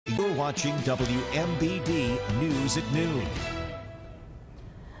You're watching WMBD News at Noon.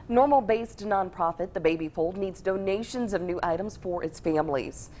 Normal-based nonprofit The Baby Fold needs donations of new items for its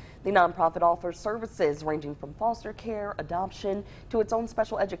families. The nonprofit offers services ranging from foster care, adoption, to its own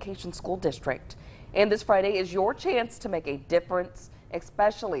special education school district. And this Friday is your chance to make a difference,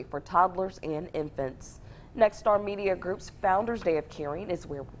 especially for toddlers and infants. Next Star Media Group's Founders Day of Caring is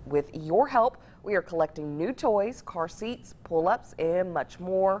where, with your help, we are collecting new toys, car seats, pull-ups, and much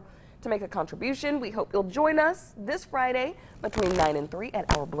more. To make a contribution, we hope you'll join us this Friday between 9 and 3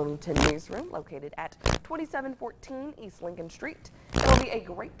 at our Bloomington newsroom located at 2714 East Lincoln Street. It'll be a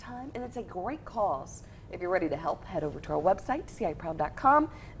great time and it's a great cause. If you're ready to help, head over to our website, ciproud.com.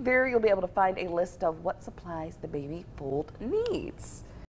 There you'll be able to find a list of what supplies the Baby Fold needs.